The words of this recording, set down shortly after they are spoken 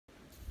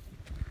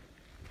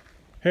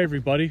Hey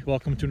everybody,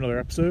 welcome to another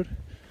episode.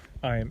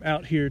 I am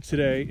out here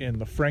today in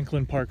the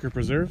Franklin Parker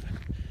Preserve.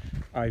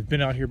 I've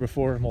been out here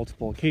before on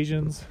multiple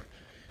occasions,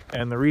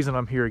 and the reason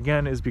I'm here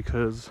again is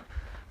because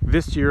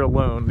this year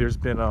alone there's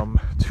been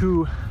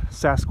two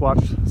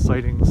Sasquatch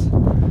sightings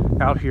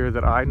out here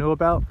that I know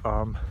about.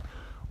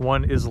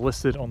 One is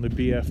listed on the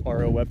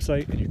BFRO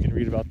website and you can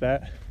read about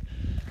that.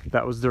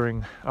 That was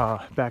during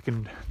back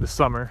in the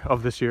summer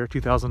of this year,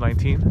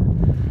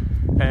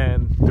 2019.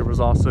 And there was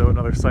also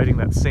another sighting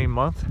that same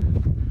month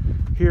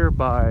here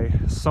by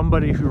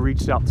somebody who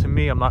reached out to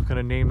me. I'm not going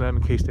to name them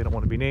in case they don't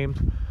want to be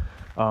named,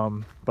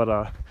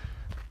 but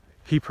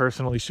he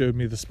personally showed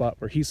me the spot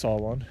where he saw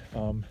one,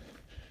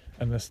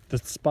 and the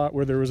spot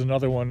where there was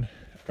another one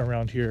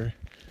around here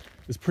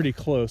is pretty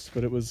close,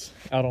 but it was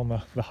out on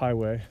the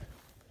highway.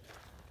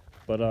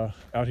 But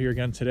out here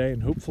again today,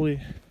 and hopefully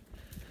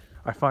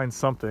I find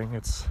something.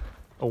 It's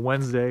a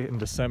Wednesday in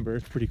December,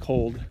 it's pretty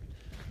cold,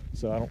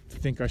 so I don't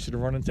think I should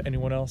run into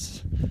anyone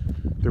else.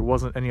 There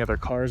wasn't any other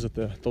cars at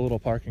the little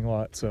parking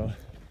lot, so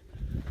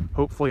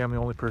hopefully I'm the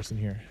only person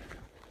here.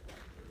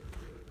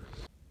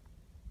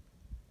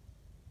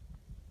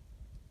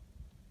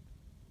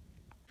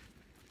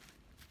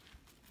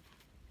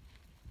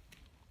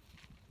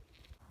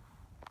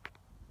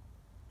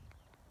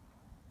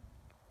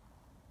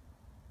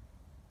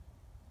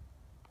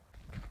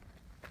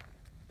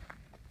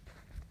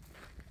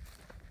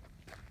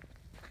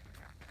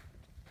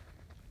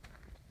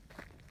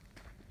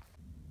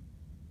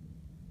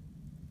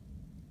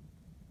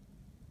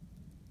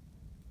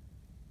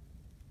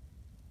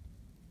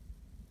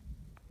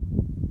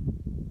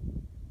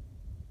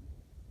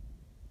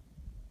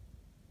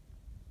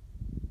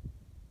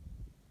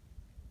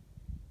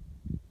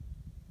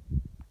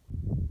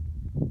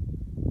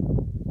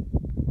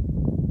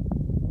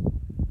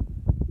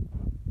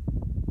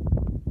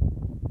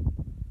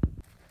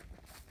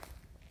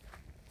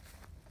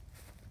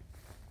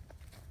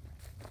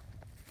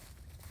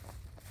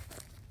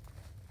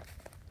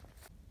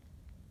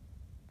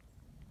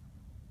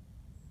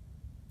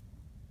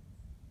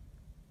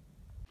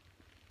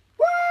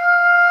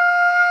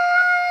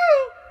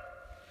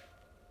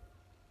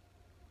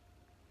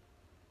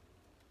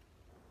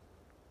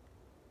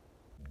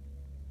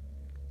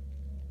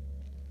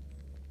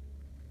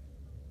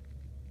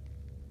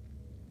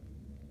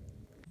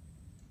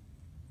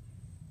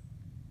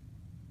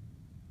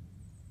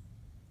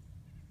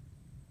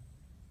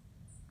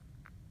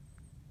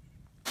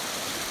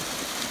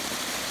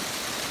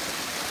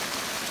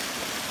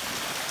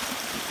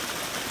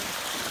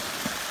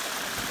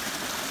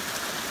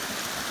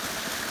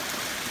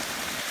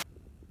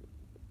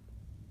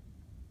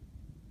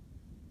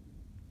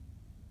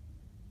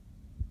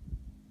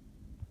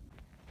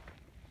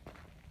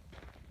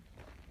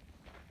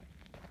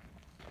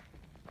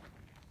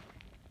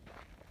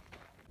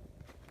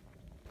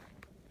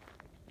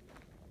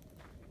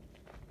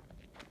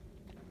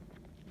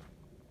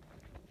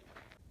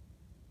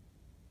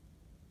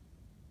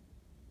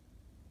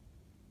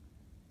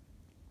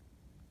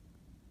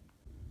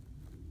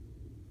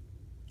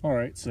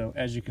 Alright, so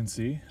as you can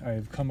see, I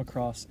have come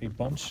across a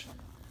bunch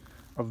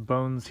of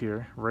bones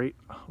here, right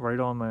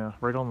on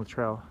the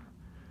trail.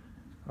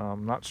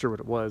 Not sure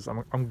what it was.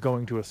 I'm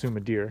going to assume a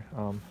deer,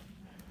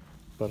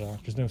 but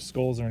there's no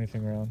skulls or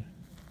anything around.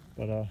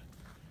 But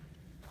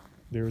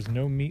there was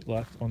no meat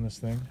left on this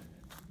thing,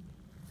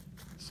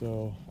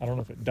 so I don't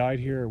know if it died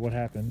here or what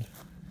happened,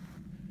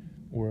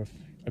 or if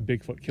a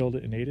Bigfoot killed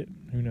it and ate it.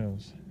 Who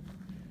knows?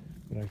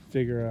 But I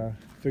figured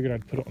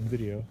I'd put it on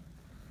video.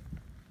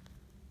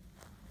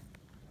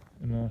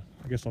 And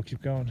I guess I'll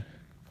keep going.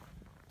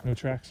 No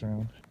tracks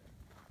around.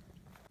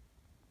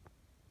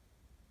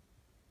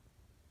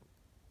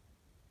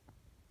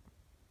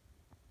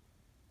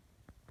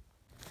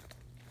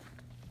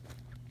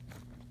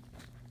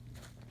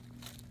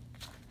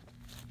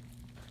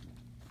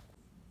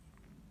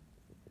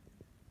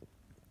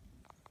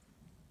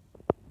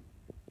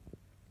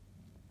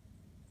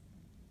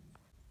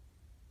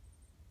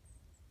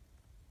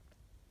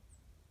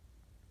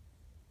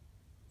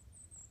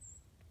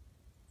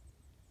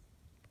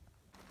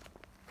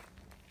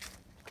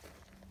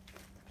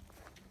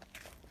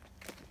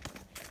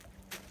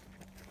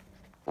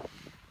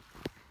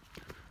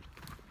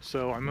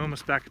 So I'm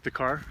almost back at the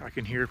car. I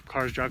can hear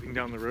cars driving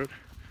down the road.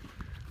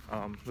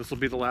 This will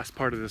be the last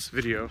part of this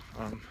video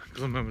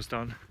because I'm almost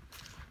done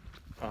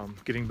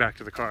getting back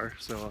to the car.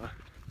 So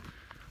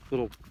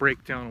little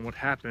breakdown on what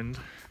happened.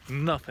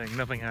 Nothing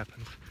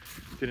happened.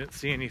 Didn't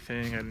see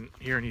anything. I didn't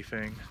hear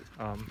anything.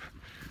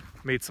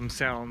 Made some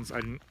sounds.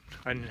 I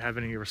didn't have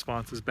any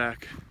responses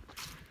back.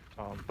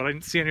 But I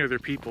didn't see any other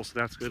people, so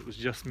that's good. It was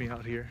just me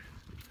out here.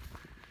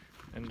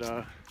 And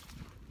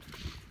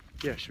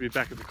yeah, should be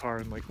back at the car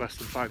in like less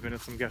than 5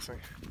 minutes, I'm guessing.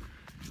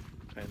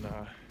 And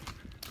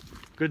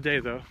good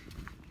day though.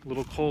 A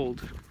little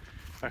cold.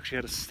 Actually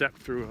had to step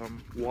through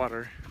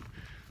water.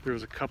 There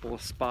was a couple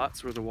of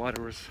spots where the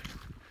water was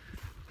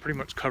pretty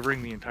much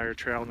covering the entire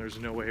trail and there's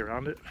no way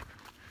around it.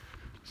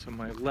 So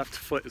my left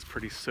foot is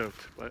pretty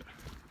soaked, but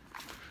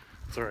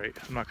It's alright.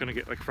 I'm not gonna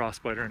get like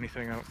frostbite or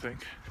anything, I don't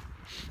think.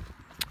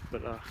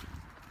 But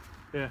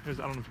yeah, I don't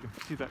know if you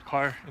can see that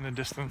car in the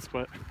distance,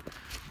 but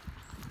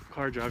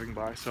car driving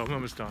by, so I'm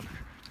almost done.